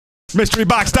Mystery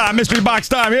box time, mystery box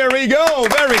time. Here we go.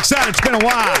 Very excited. It's been a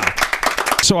while.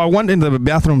 So I went into the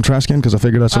bathroom trash can because I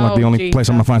figured that's like the only place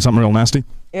I'm going to find something real nasty.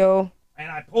 Ew.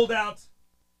 And I pulled out.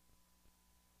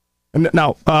 And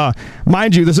now,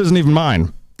 mind you, this isn't even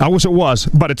mine. I wish it was,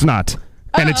 but it's not.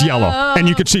 And it's yellow. And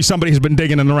you could see somebody has been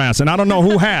digging in the ass. And I don't know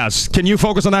who has. Can you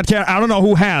focus on that, cat? I don't know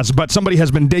who has, but somebody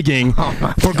has been digging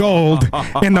for gold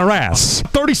in their ass.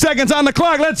 30 seconds on the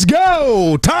clock. Let's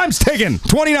go. Time's ticking.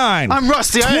 29. I'm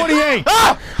rusty. 28.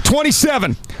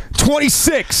 27.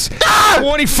 26.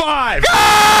 25.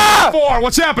 4.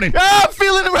 What's happening? I'm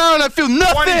feeling around. I feel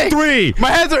nothing. 23.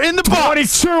 My hands are in the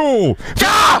box. 22.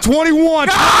 21.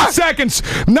 20 seconds.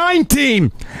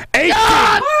 19. 18.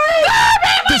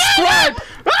 Describe.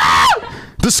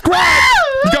 Describe.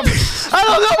 I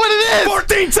don't know what it is.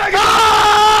 14 seconds.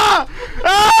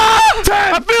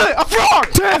 10. I feel it. A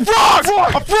frog. 10. A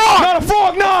frog. A frog. Not a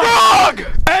frog. No. Frog.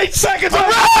 8 seconds. A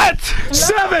rat.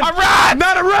 7. A rat.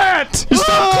 Not a rat. You're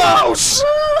so close.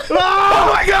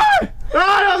 Oh my God.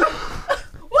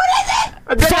 What is it?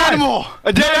 A dead 5. animal.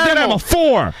 A dead animal.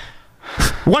 4.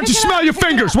 Why don't you smell your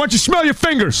fingers? Why don't you smell your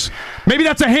fingers? Maybe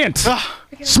that's a hint.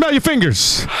 Smell your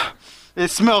fingers. It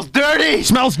smells dirty.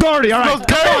 Smells dirty. All right.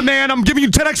 Come on, man. I'm giving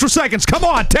you 10 extra seconds. Come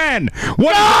on. 10.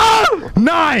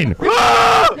 9. 8.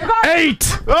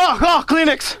 Oh,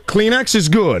 Kleenex. Kleenex is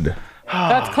good.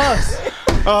 That's close.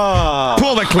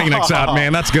 Pull the Kleenex out,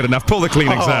 man. That's good enough. Pull the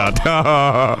Kleenex out.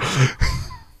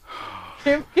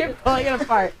 Keep pulling it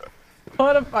apart. Pull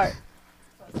it apart.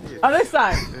 Other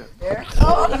side. There.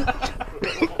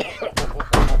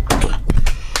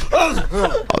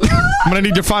 I'm going to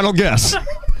need your final guess.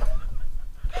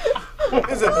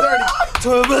 Is it dirty?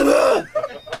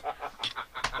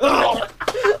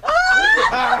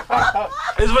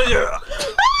 It's when you.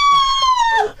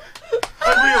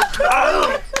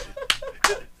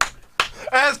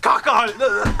 Has cock on it.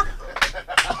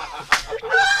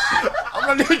 I'm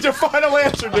going to need your final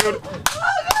answer, dude.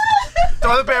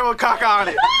 Toilet paper with cock on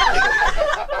it.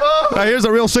 Now, here's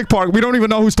the real sick part. We don't even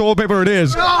know whose toilet paper it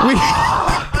is.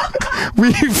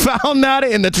 We found that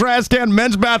in the trash can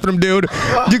men's bathroom, dude.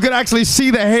 You could actually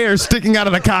see the hair sticking out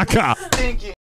of the caca. Thank you.